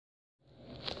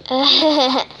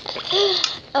Oh,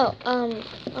 I'm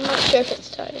not sure if it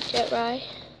started yet, right?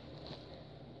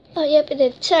 Oh, yep, it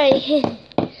did. Sorry.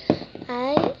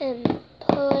 I am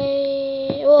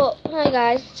playing. Well, hi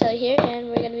guys, it's Sally here, and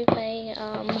we're gonna be playing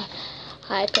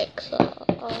Hypixel.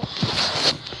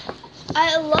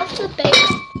 I love the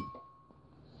bass.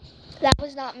 That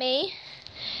was not me.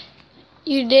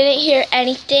 You didn't hear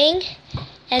anything,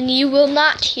 and you will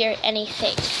not hear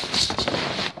anything.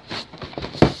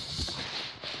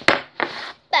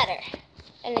 Better.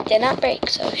 And it did not break,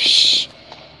 so shh.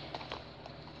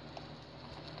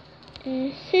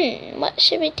 What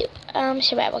should we do?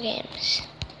 Survival games.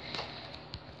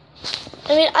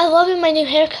 I mean, I love my new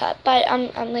haircut, but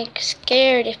I'm like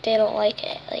scared if they don't like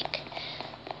it. Like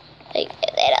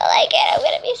if they don't like it, I'm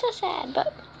gonna be so sad.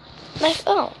 But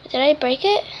did I break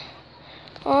it?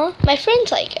 Oh, my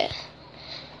friends like it.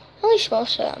 At least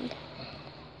most of them.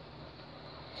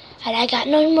 And I got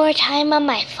no more time on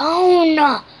my phone.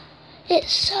 It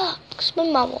sucks. My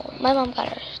mom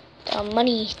got her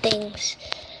money things.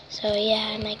 So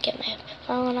yeah, I might get my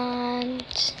phone on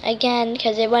again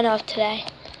because it went off today.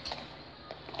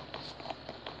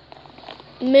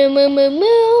 Moo moo moo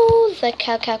moo. The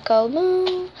cow go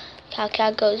moo.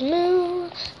 Cow goes moo.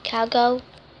 Cow go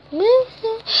moo.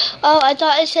 Oh, I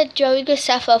thought it said Joey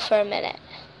Graceffa for a minute.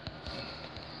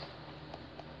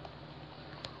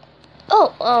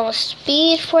 Oh,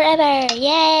 speed forever!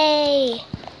 Yay!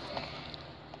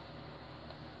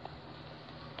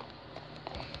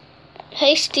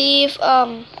 Hey Steve,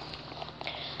 14,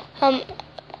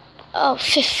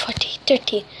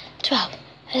 13, 12,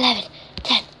 11,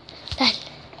 10, 9,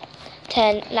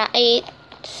 10, 8,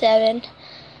 7,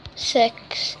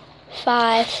 6,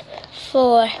 5,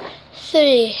 4,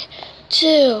 3,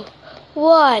 2,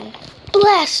 1.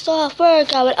 Blast off, we're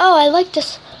going. Oh, I like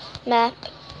this map.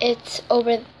 It's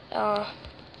over, I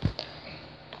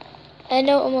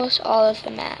know almost all of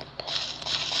the map.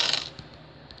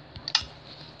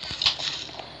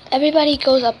 Everybody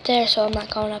goes up there, so I'm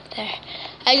not going up there.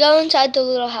 I go inside the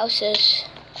little houses.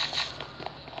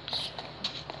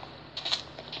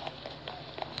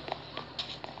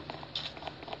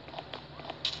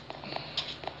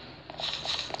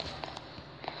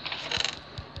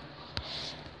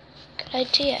 Good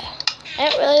idea. I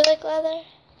don't really like leather.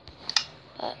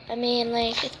 But, I mean,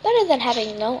 like, it's better than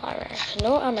having no armor.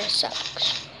 No armor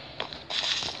sucks.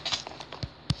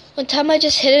 One time I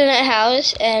just hid in a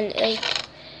house and, like,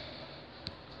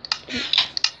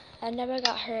 I never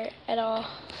got hurt at all.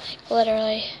 Like,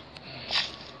 literally.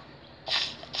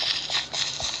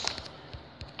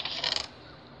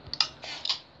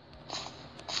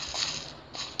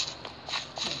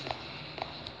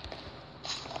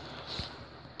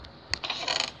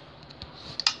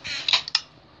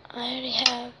 I already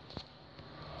have.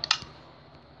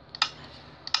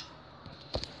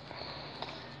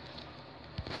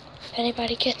 If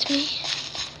anybody gets me,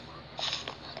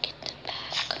 I'll get them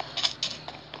back.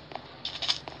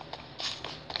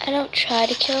 I don't try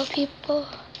to kill people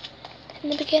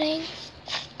in the beginning.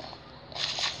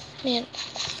 I mean,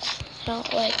 I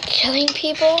don't like killing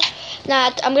people.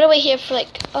 I'm gonna wait here for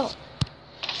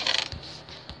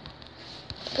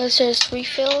because there's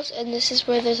refills, and this is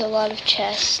where there's a lot of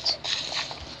chests.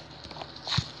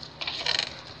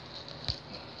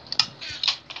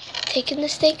 Taking the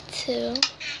steak too.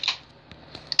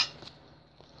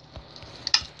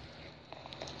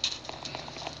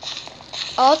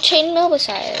 All chainmail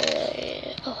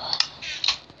beside. Oh,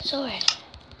 sword.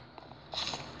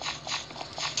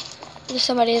 There's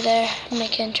somebody there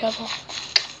making trouble.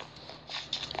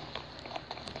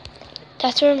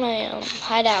 That's where my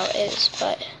hideout is,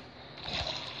 but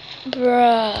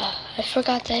bruh, I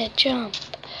forgot to hit jump.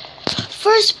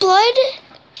 First blood?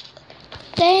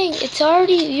 Dang, it's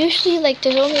already usually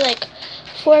there's only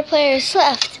 4 players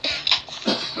left.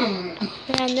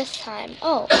 Around this time.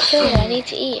 Oh, food, I need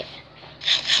to eat.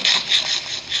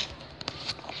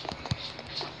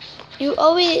 You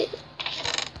always,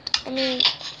 I mean,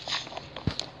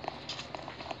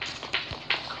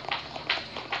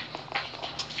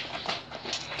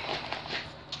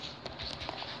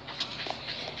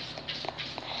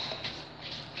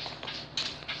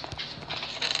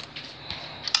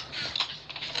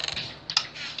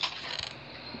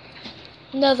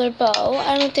 another bow.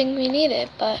 I don't think we need it,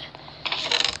 but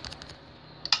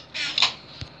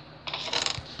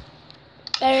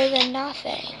better than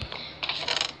nothing.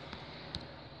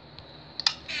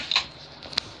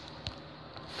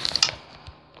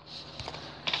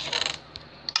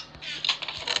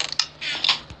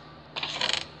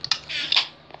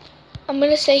 I'm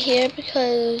gonna stay here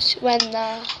because when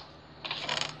the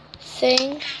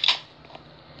thing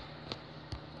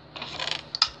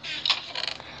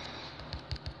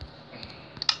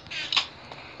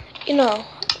you know,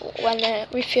 when it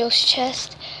refills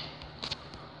chest.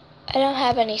 I don't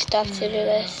have any stuff to do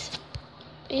this.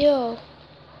 Yo,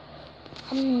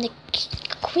 I'm the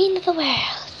queen of the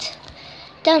world.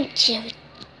 Don't you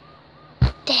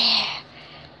dare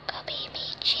copy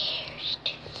me, cheers.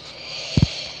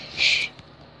 Shh.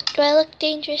 Do I look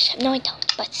dangerous? No, I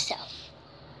don't, but still.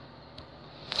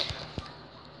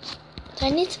 Do I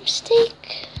need some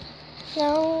steak?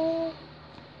 No.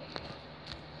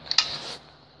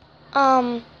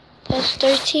 There's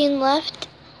 13 left.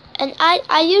 And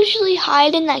I usually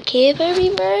hide in that cave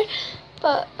everywhere.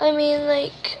 But, I mean,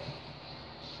 like,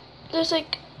 there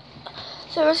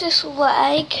was this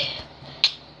lag.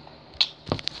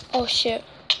 Oh, shoot.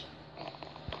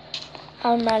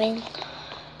 I'm running.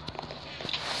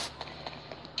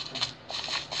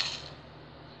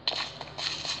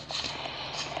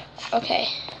 Okay.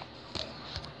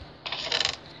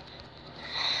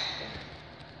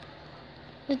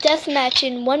 The death match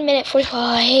in 1 minute 44. Oh,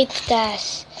 I hate the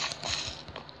death.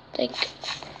 Like,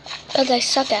 because I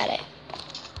suck at it.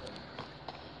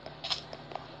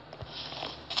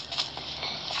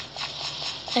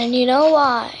 And you know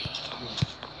why?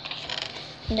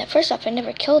 First off, I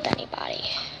never killed anybody.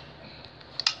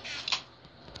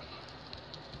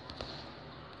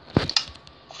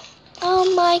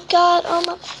 Oh my god, oh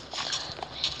my...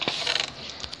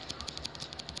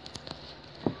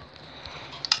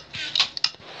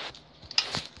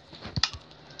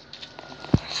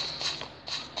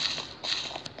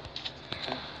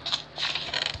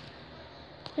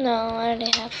 No, I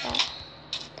already have that.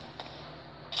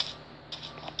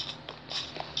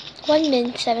 1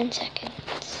 minute, 7 seconds.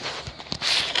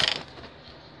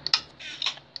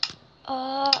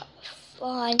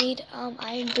 Well, I need,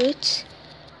 iron boots.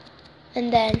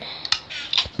 And then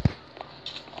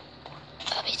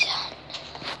I'll be done.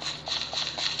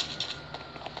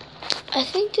 I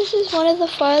think this is one of the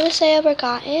farthest I ever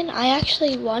gotten. I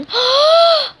actually won.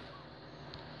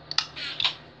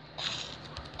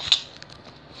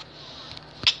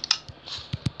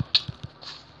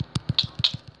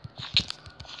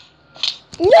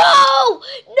 No!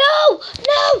 No!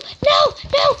 No! No!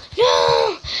 No!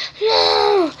 No!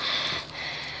 No!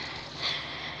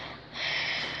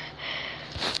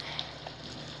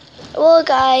 Well,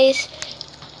 guys,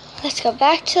 let's go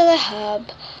back to the hub.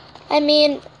 I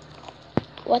mean,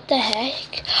 what the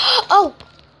heck? Oh!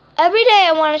 Every day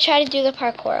I want to try to do the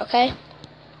parkour, okay?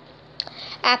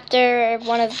 After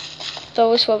one of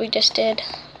those, what we just did.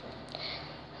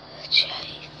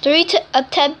 3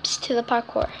 attempts to the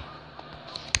parkour.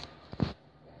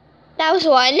 That was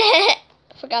one.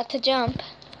 Forgot to jump.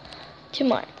 2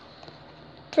 more.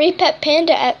 Free pet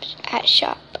panda at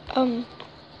shop.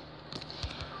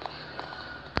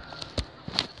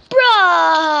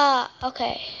 Bruh!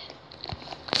 Okay.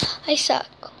 I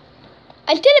suck.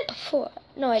 I did it before.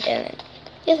 No, I didn't.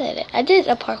 Yes, I did. I did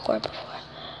a parkour before.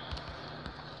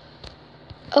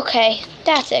 Okay,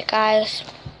 that's it, guys.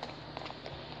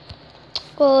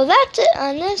 Well, that's it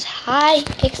on this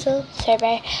Hypixel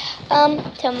server.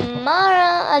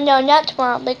 Tomorrow, no, not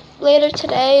tomorrow, like later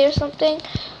today or something,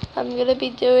 I'm gonna be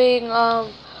doing, a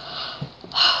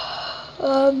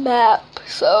map,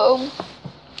 so,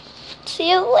 see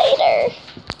you later.